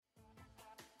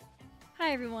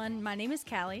Hi everyone, my name is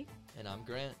Callie. And I'm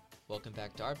Grant. Welcome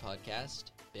back to our podcast,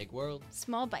 Big World.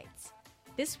 Small Bites.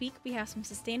 This week we have some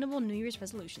sustainable New Year's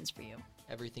resolutions for you.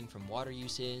 Everything from water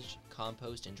usage,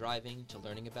 compost, and driving to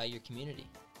learning about your community.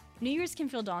 New Year's can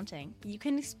feel daunting, but you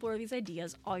can explore these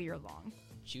ideas all year long.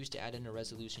 Choose to add in a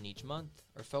resolution each month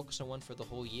or focus on one for the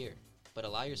whole year, but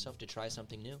allow yourself to try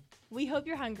something new. We hope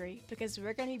you're hungry because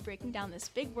we're going to be breaking down this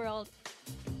big world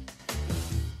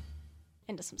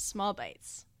into some small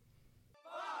bites.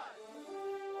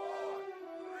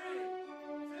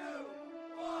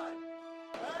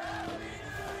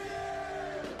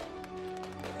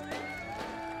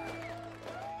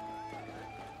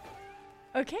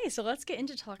 Okay, so let's get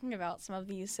into talking about some of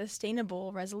these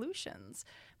sustainable resolutions.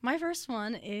 My first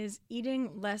one is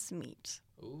eating less meat.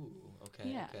 Ooh, okay,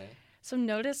 Yeah. okay. So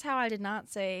notice how I did not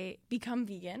say become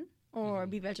vegan or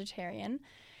be vegetarian.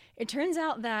 It turns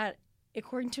out that,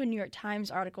 according to a New York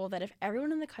Times article, that if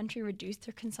everyone in the country reduced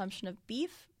their consumption of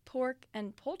beef, pork,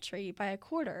 and poultry by a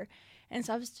quarter and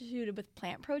substituted with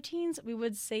plant proteins, we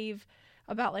would save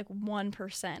about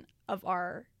 1% of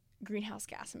our greenhouse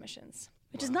gas emissions.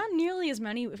 Which is not nearly as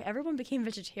many. If everyone became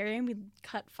vegetarian, we'd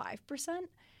cut 5%.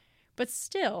 But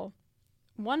still,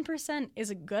 1% is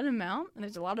a good amount, and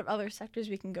there's a lot of other sectors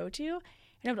we can go to. And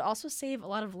it would also save a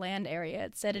lot of land area.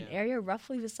 It said an area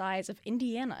roughly the size of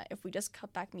Indiana if we just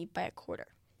cut back meat by a quarter.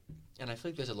 And I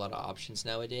feel like there's a lot of options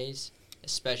nowadays,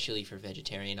 especially for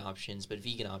vegetarian options, but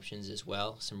vegan options as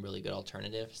well. Some really good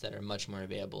alternatives that are much more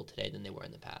available today than they were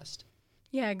in the past.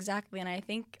 Yeah, exactly. And I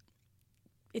think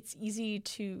it's easy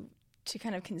to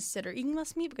kind of consider eating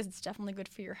less meat because it's definitely good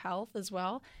for your health as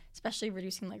well, especially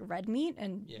reducing red meat.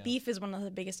 And beef is one of the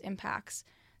biggest impacts.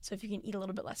 So if you can eat a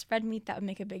little bit less red meat, that would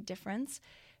make a big difference.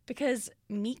 Because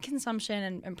meat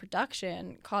consumption and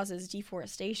production causes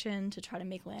deforestation to try to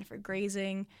make land for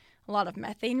grazing. A lot of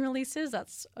methane releases,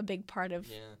 that's a big part of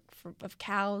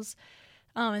cows.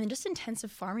 And then just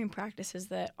intensive farming practices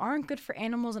that aren't good for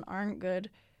animals and aren't good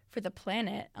for the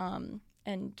planet.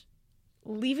 And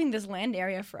leaving this land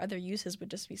area for other uses would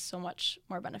just be so much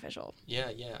more beneficial. Yeah.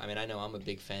 I mean, I know I'm a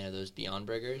big fan of those Beyond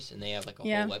Burgers, and they have a whole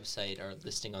website or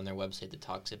listing on their website that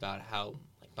talks about how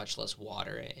much less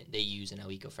water they use and how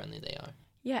eco-friendly they are.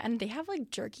 Yeah, and they have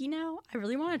jerky now. I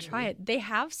really want to try it. They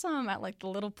have some at the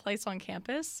little place on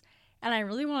campus, and I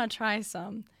really want to try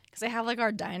some because I have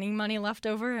our dining money left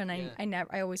over, and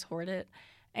I always hoard it.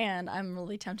 And I'm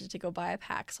really tempted to go buy a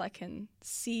pack so I can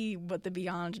see what the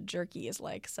Beyond Jerky is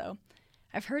like. So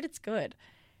I've heard it's good.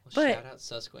 Well, shout out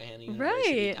Susquehanna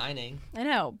University Dining. I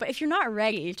know. But if you're not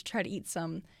ready to try to eat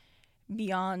some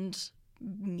Beyond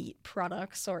Meat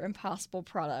products or Impossible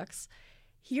products,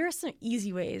 here are some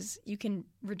easy ways you can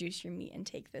reduce your meat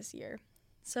intake this year.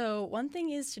 So one thing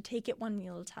is to take it one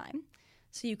meal at a time.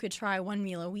 So you could try one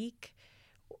meal a week,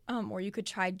 or you could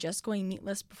try just going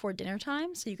meatless before dinner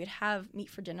time. So you could have meat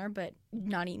for dinner but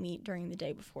not eat meat during the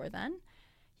day before then.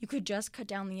 You could just cut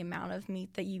down the amount of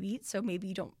meat that you eat. So maybe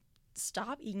you don't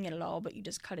stop eating it at all, but you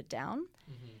just cut it down.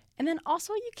 And then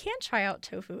also you can try out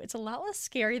tofu. It's a lot less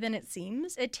scary than it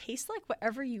seems. It tastes like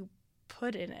whatever you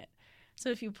put in it. So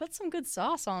if you put some good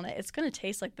sauce on it, it's going to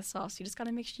taste like the sauce. You just got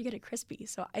to make sure you get it crispy.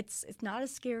 So it's not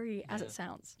as scary as it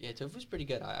sounds. Yeah, tofu's pretty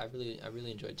good. I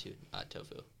really enjoyed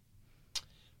tofu.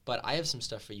 But I have some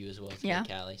stuff for you as well today,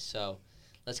 Callie. So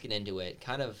let's get into it.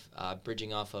 Kind of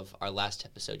bridging off of our last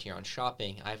episode here on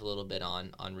shopping, I have a little bit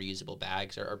on reusable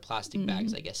bags or plastic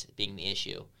bags, I guess, being the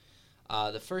issue.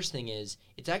 The first thing is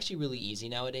it's actually really easy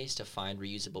nowadays to find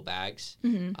reusable bags.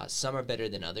 Some are better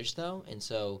than others, though. And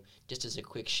so just as a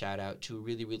quick shout out to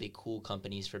really, really cool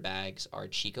companies for bags are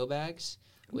Chico Bags,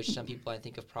 which some people I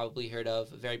think have probably heard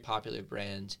of. A very popular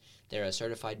brand. They're a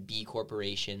certified B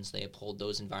Corporation, so they uphold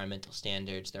those environmental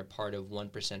standards. They're part of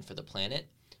 1% for the Planet.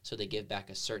 So they give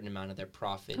back a certain amount of their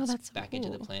profits back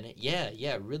into the planet.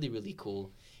 Yeah, really, really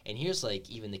cool. And here's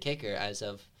even the kicker. As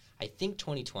of, I think,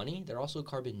 2020, they're also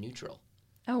carbon neutral.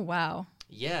 Oh, wow.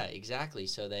 Yeah, exactly.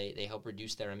 So they help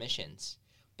reduce their emissions.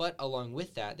 But along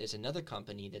with that, there's another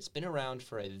company that's been around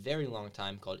for a very long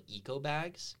time called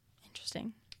EcoBags.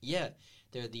 Interesting. Yeah,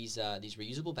 they're these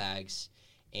reusable bags.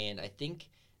 And I think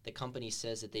the company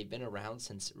says that they've been around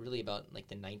since really about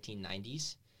the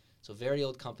 1990s. So very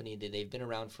old company. They've been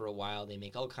around for a while. They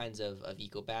make all kinds of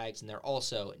eco bags, and they're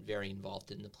also very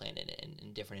involved in the planet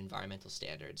and different environmental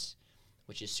standards,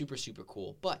 which is super, super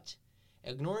cool. But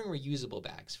ignoring reusable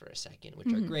bags for a second,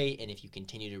 which are great, and if you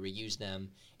continue to reuse them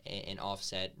and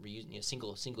offset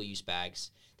single-use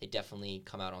bags, they definitely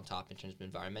come out on top in terms of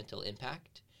environmental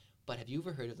impact. But have you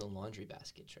ever heard of the laundry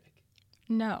basket trick?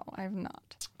 No, I have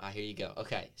not. Here you go.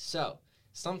 Okay, so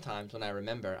sometimes when I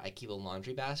remember, I keep a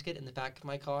laundry basket in the back of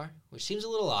my car, which seems a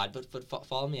little odd, but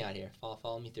follow me out here.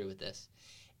 Follow me through with this.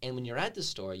 And when you're at the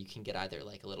store, you can get either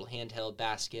like a little handheld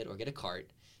basket or get a cart,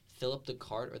 fill up the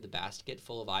cart or the basket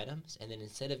full of items, and then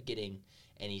instead of getting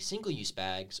any single-use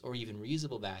bags or even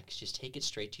reusable bags, just take it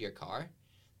straight to your car.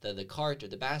 The cart or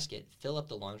the basket, fill up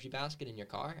the laundry basket in your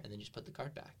car, and then just put the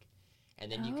cart back.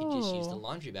 And then you can just use the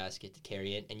laundry basket to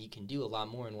carry it, and you can do a lot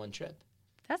more in one trip.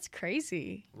 That's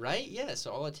crazy. Right? Yeah,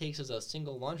 so all it takes is a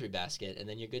single laundry basket, and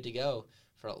then you're good to go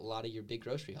for a lot of your big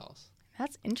grocery hauls.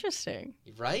 That's interesting.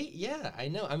 Right? Yeah, I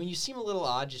know. I mean, you seem a little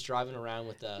odd just driving around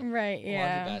with a laundry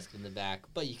basket in the back,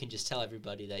 but you can just tell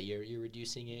everybody that you're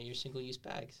reducing your single-use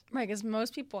bags. Right, because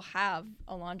most people have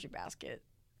a laundry basket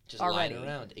just already. Lying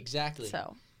around. Exactly.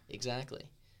 Exactly.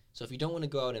 So if you don't want to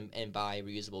go out and buy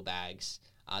reusable bags,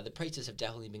 the prices have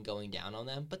definitely been going down on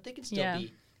them, but they can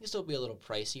still be a little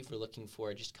pricey if you're looking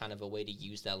for just kind of a way to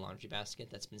use that laundry basket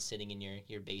that's been sitting in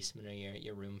your basement or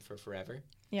your room for forever.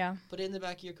 Yeah. Put it in the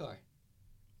back of your car.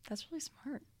 That's really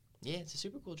smart. Yeah, it's a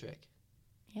super cool trick.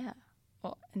 Yeah.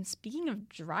 Well, and speaking of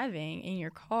driving in your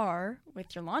car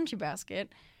with your laundry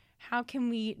basket, how can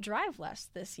we drive less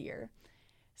this year?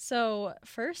 So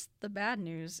first, the bad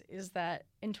news is that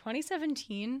in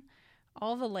 2017,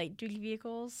 all the light-duty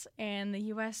vehicles in the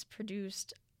U.S.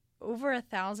 produced over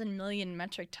 1,000 million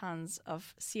metric tons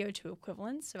of CO2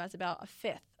 equivalents. So that's about a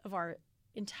fifth of our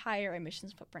entire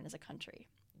emissions footprint as a country.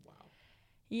 Wow.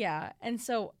 Yeah, and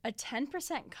so a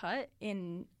 10% cut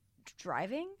in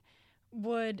driving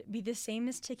would be the same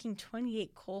as taking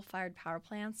 28 coal-fired power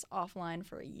plants offline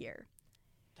for a year.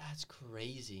 That's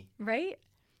crazy. Right?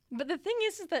 But the thing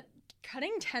is that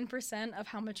cutting 10% of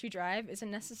how much you drive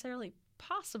isn't necessarily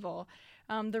possible.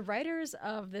 The writers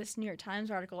of this New York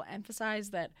Times article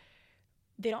emphasize that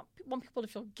they don't want people to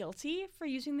feel guilty for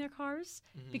using their cars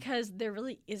because there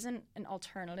really isn't an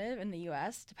alternative in the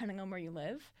U.S., depending on where you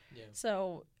live. Yeah.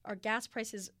 So our gas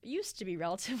prices used to be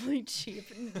relatively cheap,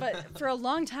 but for a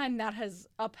long time that has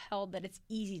upheld that it's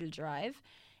easy to drive.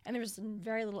 And there's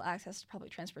very little access to public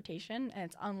transportation, and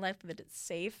it's unlikely that it's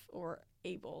safe or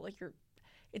able.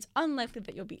 It's unlikely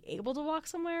that you'll be able to walk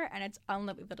somewhere, and it's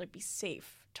unlikely that it'll be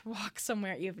safe to walk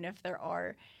somewhere, even if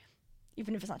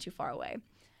it's not too far away.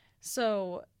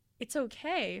 So it's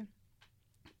okay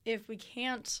if we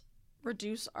can't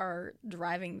reduce our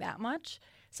driving that much.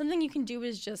 Something you can do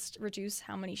is just reduce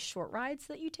how many short rides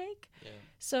that you take. Yeah.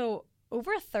 So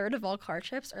over a third of all car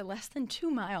trips are less than 2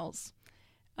 miles.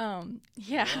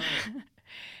 Yeah. Wow.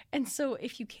 And so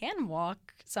if you can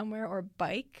walk somewhere or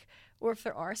bike, or if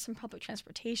there are some public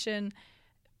transportation,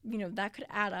 that could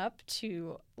add up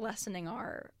to lessening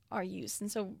our use.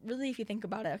 And so really, if you think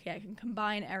about it, okay, I can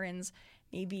combine errands.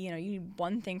 Maybe, you need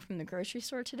one thing from the grocery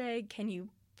store today. Can you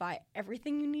buy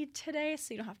everything you need today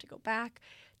so you don't have to go back?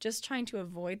 Just trying to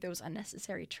avoid those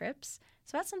unnecessary trips.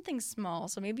 So that's something small.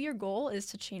 So maybe your goal is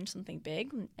to change something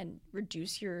big and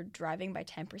reduce your driving by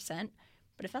 10%.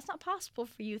 But if that's not possible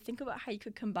for you, think about how you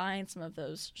could combine some of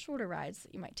those shorter rides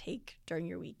that you might take during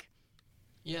your week.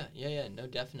 Yeah, no,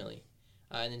 definitely.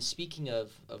 And then speaking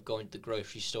of going to the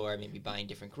grocery store, maybe buying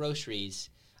different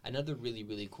groceries, another really,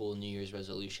 really cool New Year's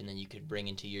resolution that you could bring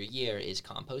into your year is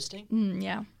composting.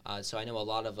 Yeah. So I know a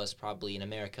lot of us probably in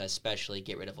America especially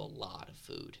get rid of a lot of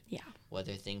food. Yeah.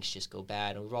 Whether things just go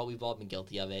bad, and we've all been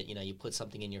guilty of it. You put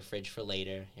something in your fridge for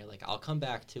later. You're like, I'll come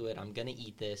back to it. I'm going to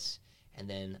eat this. And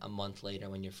then a month later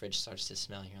when your fridge starts to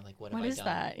smell, you're like, what have I done? What is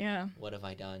that? Yeah. What have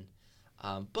I done?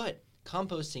 But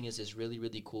composting is this really,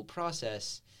 really cool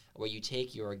process where you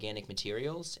take your organic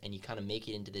materials and you kind of make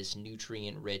it into this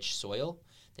nutrient-rich soil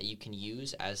that you can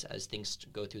use as things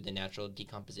go through the natural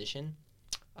decomposition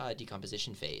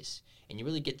phase. And you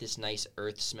really get this nice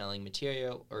earth-smelling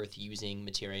material, earth-using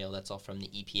material. That's all from the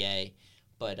EPA.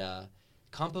 But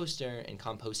composter and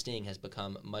composting has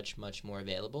become much, much more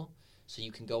available. So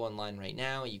you can go online right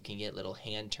now. You can get little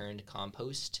hand-turned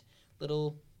compost,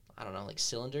 little, I don't know, like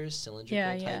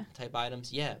cylindrical type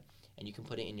items. Yeah. And you can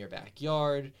put it in your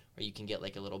backyard, or you can get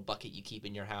like a little bucket you keep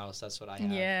in your house. That's what I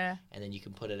have. Yeah. And then you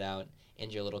can put it out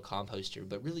into your little composter.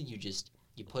 But really you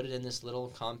put it in this little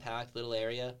compact little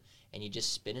area, and you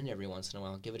just spin it every once in a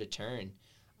while. Give it a turn.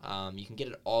 You can get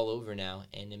it all over now,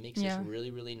 and it makes this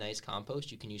really, really nice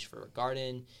compost you can use for a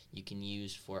garden. You can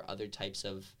use for other types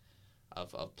of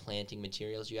planting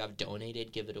materials you have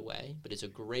donated, give it away. But it's a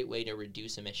great way to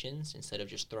reduce emissions instead of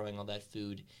just throwing all that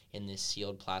food in this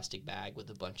sealed plastic bag with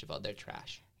a bunch of other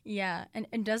trash. Yeah, and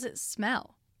does it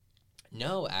smell?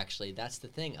 No, actually, that's the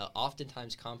thing.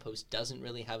 Oftentimes, compost doesn't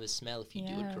really have a smell if you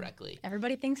do it correctly.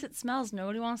 Everybody thinks it smells.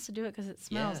 Nobody wants to do it because it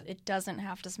smells. Yeah. It doesn't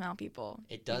have to smell, people.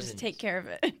 It doesn't. You just take care of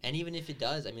it. And even if it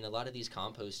does, I mean, a lot of these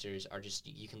composters are just,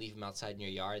 you can leave them outside in your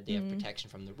yard. They have protection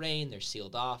from the rain. They're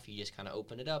sealed off. You just kind of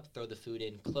open it up, throw the food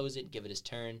in, close it, give it its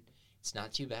turn. It's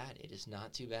not too bad. It is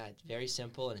not too bad. Very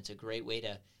simple, and it's a great way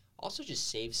to also just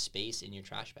save space in your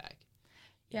trash bag.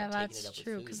 Yeah, that's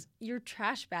true, because your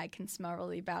trash bag can smell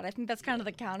really bad. I think that's kind of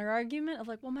the counter argument of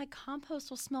like, well, my compost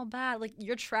will smell bad. Like,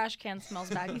 your trash can smells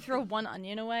bad. You throw one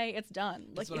onion away, it's done.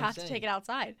 Like, you have to take it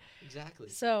outside. Exactly.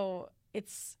 So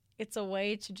it's a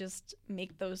way to just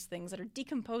make those things that are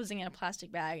decomposing in a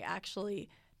plastic bag actually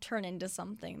turn into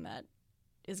something that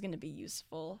is going to be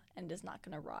useful and is not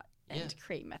going to rot and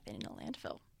create methane in a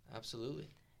landfill. Absolutely.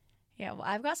 Yeah, well,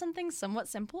 I've got something somewhat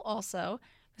simple also.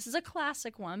 This is a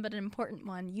classic one, but an important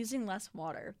one, using less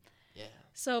water. Yeah.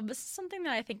 So this is something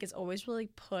that I think is always really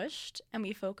pushed, and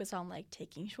we focus on like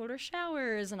taking shorter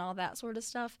showers and all that sort of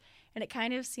stuff, and it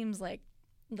kind of seems like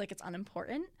it's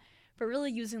unimportant, but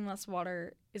really using less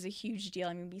water is a huge deal.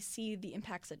 I mean, we see the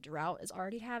impacts that drought is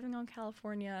already having on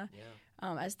California.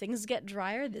 Yeah. As things get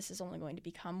drier, this is only going to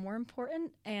become more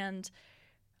important, and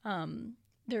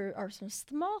there are some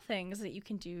small things that you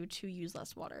can do to use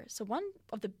less water. So one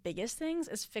of the biggest things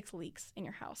is fix leaks in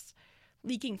your house.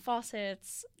 Leaking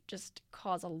faucets just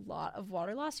cause a lot of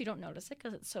water loss. You don't notice it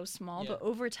because it's so small, but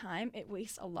over time, it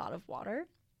wastes a lot of water.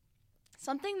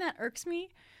 Something that irks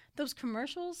me, those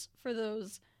commercials for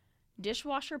those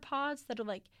dishwasher pods that are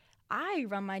like, I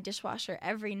run my dishwasher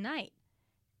every night.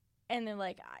 And they're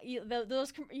like,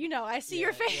 those, I see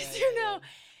your face,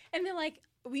 And they're like,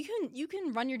 you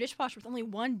can run your dishwasher with only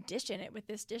one dish in it with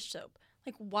this dish soap.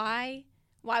 Like, why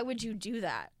would you do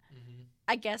that? Mm-hmm.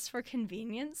 I guess for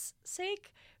convenience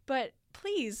sake, but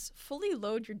please fully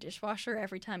load your dishwasher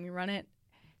every time you run it.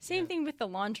 Same thing with the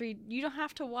laundry. You don't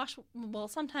have to wash, well,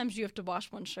 sometimes you have to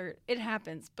wash one shirt. It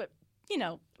happens, but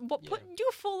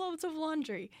do full loads of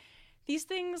laundry. These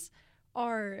things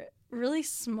are really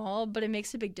small, but it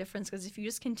makes a big difference because if you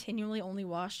just continually only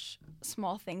wash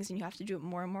small things and you have to do it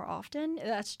more and more often,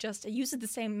 it uses the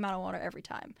same amount of water every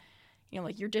time.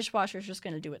 Like your dishwasher is just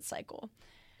going to do its cycle.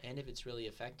 And if it's really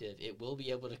effective, it will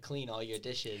be able to clean all your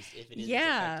dishes if it is as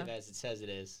effective as it says it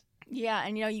is. Yeah,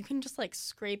 and you can just like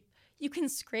scrape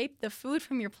the food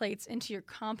from your plates into your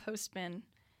compost bin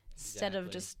instead of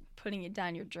just putting it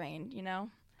down your drain,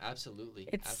 Absolutely.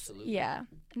 Absolutely. Yeah.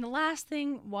 And the last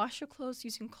thing, wash your clothes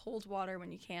using cold water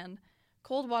when you can.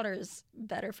 Cold water is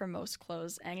better for most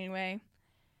clothes anyway.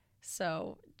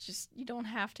 So you don't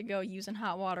have to go using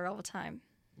hot water all the time.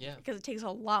 Yeah. Because it takes a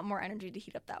lot more energy to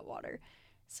heat up that water.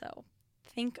 So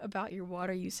think about your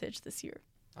water usage this year.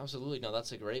 Absolutely. No,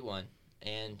 that's a great one.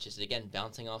 And just, again,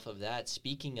 bouncing off of that,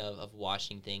 speaking of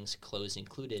washing things, clothes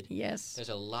included, there's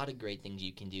a lot of great things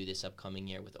you can do this upcoming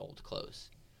year with old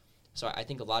clothes. So I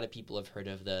think a lot of people have heard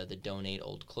of the donate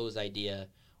old clothes idea,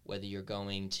 whether you're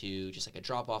going to just like a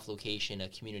drop-off location, a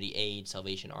community aid,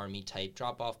 Salvation Army type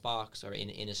drop-off box, or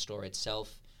in a store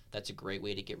itself. That's a great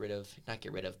way to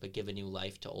but give a new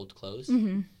life to old clothes.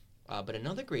 Mm-hmm. But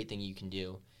another great thing you can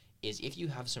do is if you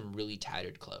have some really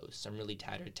tattered clothes, some really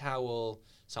tattered towel,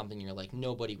 something you're like,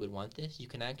 nobody would want this, you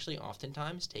can actually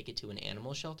oftentimes take it to an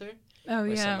animal shelter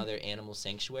or some other animal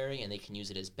sanctuary, and they can use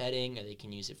it as bedding, or they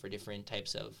can use it for different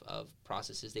types of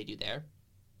processes they do there.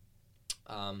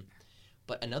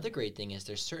 But another great thing is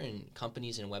there's certain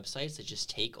companies and websites that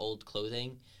just take old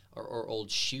clothing or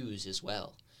old shoes as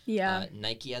well. Yeah.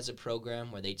 Nike has a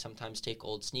program where they sometimes take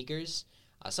old sneakers.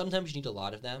 Sometimes you need a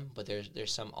lot of them, but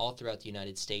there's some all throughout the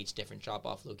United States, different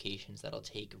drop-off locations that'll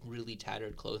take really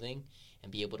tattered clothing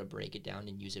and be able to break it down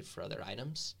and use it for other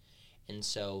items. And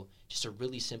so just a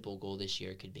really simple goal this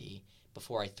year could be,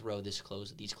 before I throw these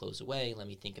clothes away, let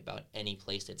me think about any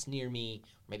place that's near me.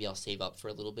 Or maybe I'll save up for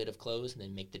a little bit of clothes and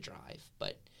then make the drive.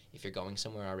 But if you're going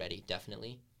somewhere already,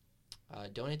 definitely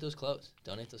donate those clothes.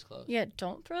 Yeah,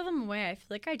 don't throw them away. I feel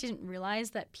like I didn't realize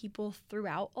that people threw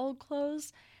out old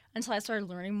clothes until I started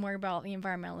learning more about the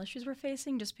environmental issues we're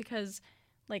facing, just because,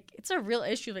 like, it's a real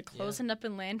issue. Like, clothes end up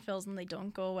in landfills and they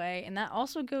don't go away. And that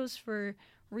also goes for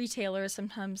retailers.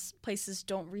 Sometimes places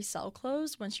don't resell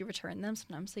clothes once you return them.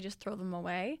 Sometimes they just throw them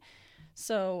away.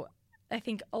 So I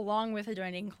think along with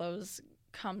donating clothes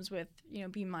comes with,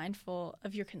 be mindful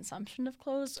of your consumption of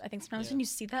clothes. I think sometimes when you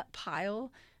see that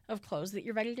pile of clothes that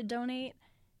you're ready to donate,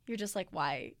 you're just like,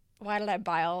 why did I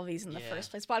buy all of these in the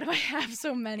first place? Why do I have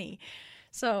so many?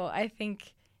 So I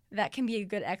think that can be a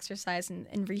good exercise in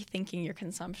rethinking your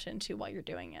consumption too while you're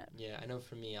doing it. Yeah, I know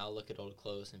for me, I'll look at old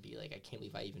clothes and be like, I can't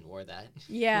believe I even wore that.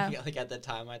 Yeah. Like at the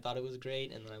time I thought it was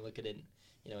great, and then I look at it,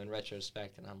 in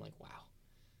retrospect, and I'm like, wow,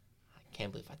 I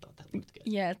can't believe I thought that looked good.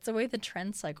 Yeah, it's the way the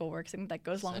trend cycle works. I think that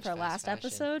goes along with our last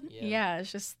episode. Yeah,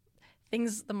 it's just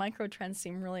things, the micro trends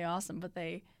seem really awesome, but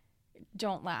they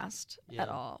don't last at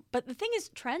all. But the thing is,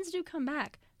 trends do come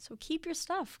back. So keep your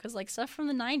stuff, because like stuff from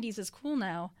the 90s is cool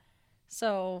now.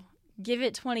 So give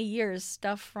it 20 years,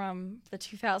 stuff from the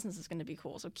 2000s is going to be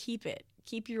cool. So keep it.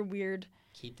 Keep your weird...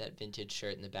 Keep that vintage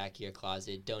shirt in the back of your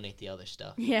closet. Donate the other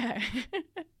stuff. Yeah.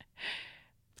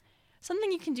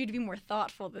 Something you can do to be more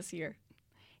thoughtful this year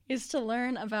is to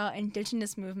learn about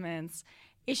indigenous movements,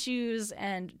 issues,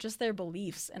 and just their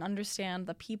beliefs, and understand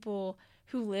the people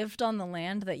who lived on the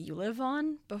land that you live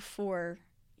on before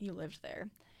you lived there.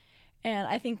 And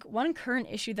I think one current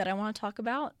issue that I want to talk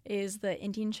about is the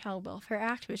Indian Child Welfare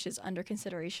Act, which is under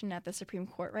consideration at the Supreme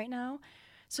Court right now.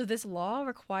 So this law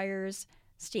requires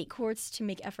state courts to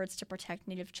make efforts to protect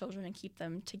Native children and keep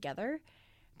them together,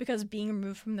 because being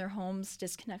removed from their homes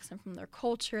disconnects them from their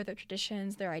culture, their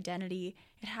traditions, their identity.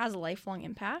 It has lifelong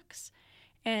impacts.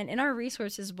 And in our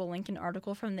resources, we'll link an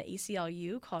article from the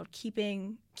ACLU called Keep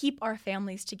Our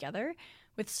Families Together,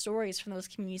 with stories from those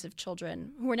communities of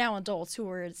children who are now adults who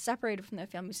were separated from their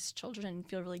families as children and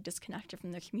feel really disconnected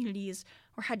from their communities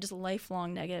or had just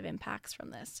lifelong negative impacts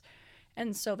from this.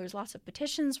 And so there's lots of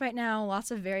petitions right now,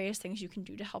 lots of various things you can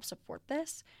do to help support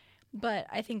this. But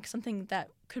I think something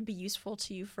that could be useful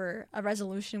to you for a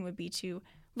resolution would be to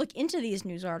look into these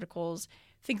news articles,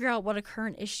 figure out what a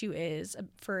current issue is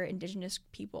for Indigenous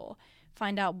people,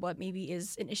 find out what maybe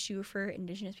is an issue for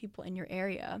Indigenous people in your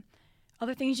area.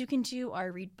 Other things you can do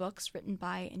are read books written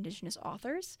by Indigenous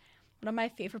authors. One of my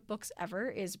favorite books ever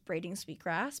is Braiding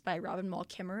Sweetgrass by Robin Wall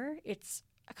Kimmerer. It's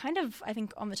kind of, I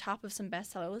think, on the top of some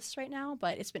bestseller lists right now,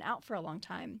 but it's been out for a long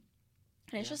time.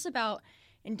 And it's just about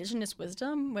Indigenous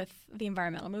wisdom with the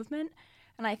environmental movement.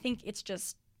 And I think it's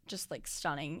just like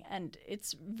stunning. And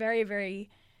it's very,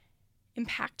 very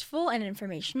impactful and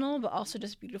informational, but also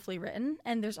just beautifully written.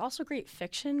 And there's also great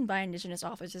fiction by Indigenous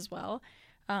authors as well.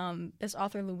 This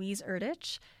author, Louise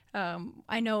Erdich.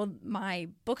 I know my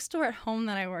bookstore at home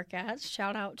that I work at,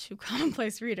 shout out to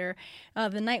Commonplace Reader,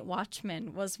 The Night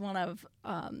Watchman was one of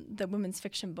the Women's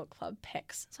Fiction Book Club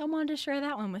picks. So I wanted to share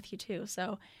that one with you too.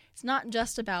 So it's not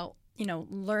just about,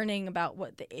 learning about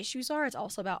what the issues are. It's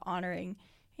also about honoring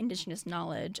Indigenous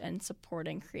knowledge and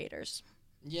supporting creators.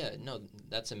 Yeah, no,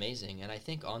 that's amazing. And I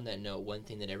think on that note, one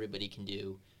thing that everybody can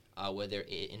do, whether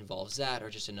it involves that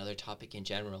or just another topic in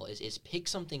general, is pick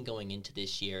something going into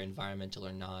this year, environmental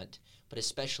or not, but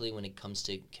especially when it comes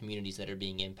to communities that are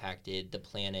being impacted, the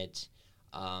planet,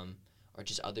 or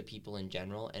just other people in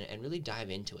general, and really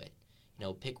dive into it.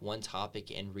 Pick one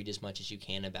topic and read as much as you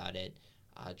can about it.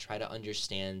 Try to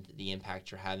understand the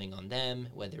impact you're having on them,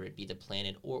 whether it be the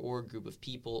planet or a group of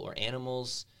people or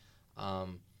animals.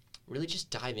 Really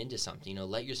just dive into something.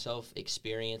 Let yourself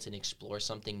experience and explore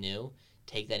something new.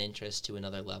 Take that interest to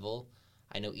another level.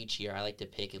 I know each year I like to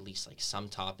pick at least like some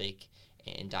topic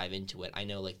and dive into it. I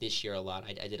know like this year a lot,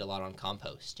 I did a lot on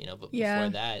compost, but before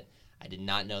that, I did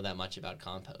not know that much about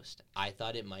compost. I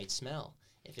thought it might smell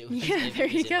if it was,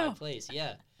 in my place.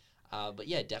 Yeah. But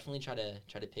yeah, definitely try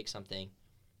to pick something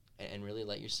and really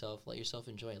let yourself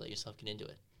enjoy it, let yourself get into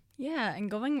it. Yeah,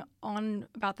 and going on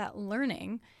about that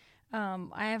learning,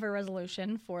 I have a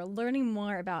resolution for learning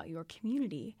more about your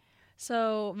community.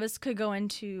 So this could go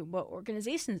into what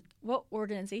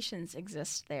organizations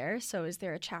exist there. So is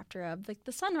there a chapter of like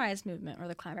the Sunrise Movement or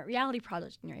the Climate Reality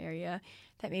Project in your area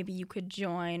that maybe you could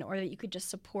join or that you could just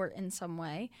support in some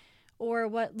way? Or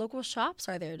what local shops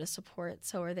are there to support?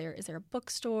 So is there a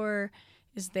bookstore?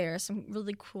 Is there some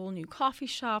really cool new coffee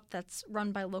shop that's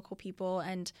run by local people?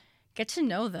 And get to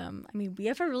know them. I mean, we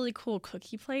have a really cool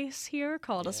cookie place here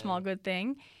called A Small Good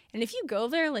Thing. And if you go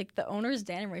there, like the owners,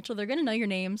 Dan and Rachel, they're going to know your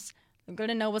names. They're going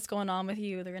to know what's going on with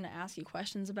you. They're going to ask you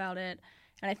questions about it.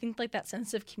 And I think like that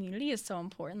sense of community is so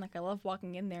important. Like I love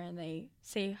walking in there and they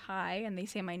say hi and they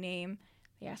say my name.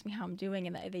 They ask me how I'm doing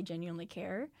and that they genuinely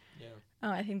care. Yeah.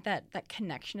 I think that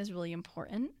connection is really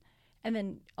important. And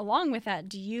then along with that,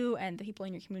 do you and the people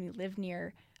in your community live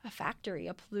near a factory,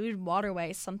 a polluted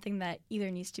waterway, something that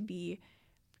either needs to be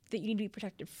that you need to be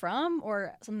protected from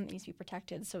or something that needs to be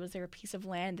protected? So is there a piece of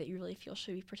land that you really feel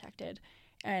should be protected?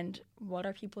 And what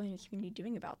are people in your community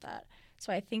doing about that?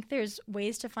 So I think there's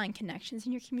ways to find connections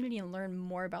in your community and learn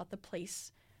more about the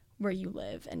place where you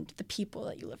live and the people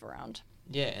that you live around.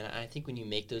 Yeah, and I think when you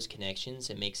make those connections,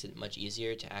 it makes it much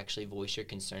easier to actually voice your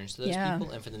concerns to those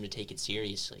people and for them to take it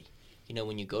seriously.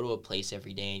 when you go to a place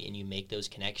every day and you make those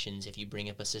connections, if you bring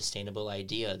up a sustainable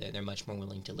idea, they're much more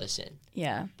willing to listen.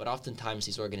 Yeah. But oftentimes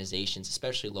these organizations,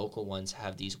 especially local ones,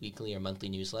 have these weekly or monthly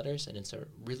newsletters, and it's a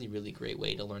really, really great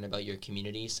way to learn about your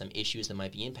community, some issues that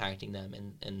might be impacting them,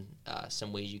 and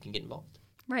some ways you can get involved.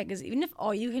 Right, because even if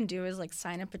all you can do is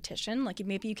sign a petition,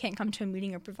 maybe you can't come to a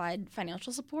meeting or provide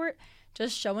financial support,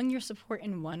 just showing your support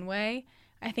in one way,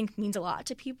 I think means a lot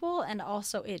to people, and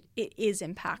also it is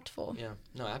impactful. Yeah,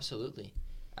 no, absolutely.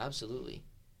 Absolutely.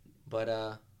 But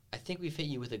I think we've hit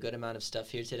you with a good amount of stuff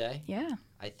here today. Yeah.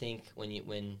 I think when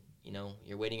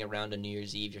you're waiting around on New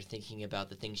Year's Eve, you're thinking about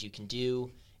the things you can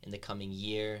do in the coming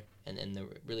year and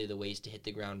the ways to hit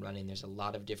the ground running. There's a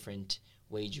lot of different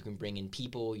ways you can bring in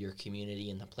people, your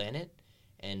community, and the planet.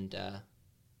 And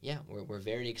we're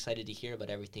very excited to hear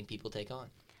about everything people take on.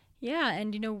 Yeah,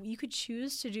 and you could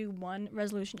choose to do one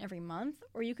resolution every month,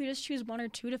 or you could just choose one or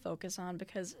two to focus on,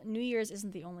 because New Year's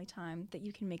isn't the only time that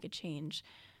you can make a change.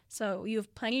 So you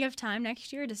have plenty of time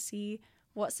next year to see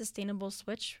what sustainable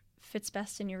switch fits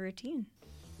best in your routine.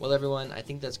 Well, everyone, I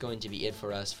think that's going to be it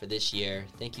for us for this year.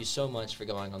 Thank you so much for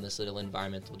going on this little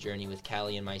environmental journey with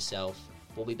Callie and myself.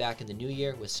 We'll be back in the new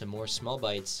year with some more small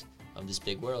bites of this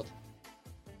big world.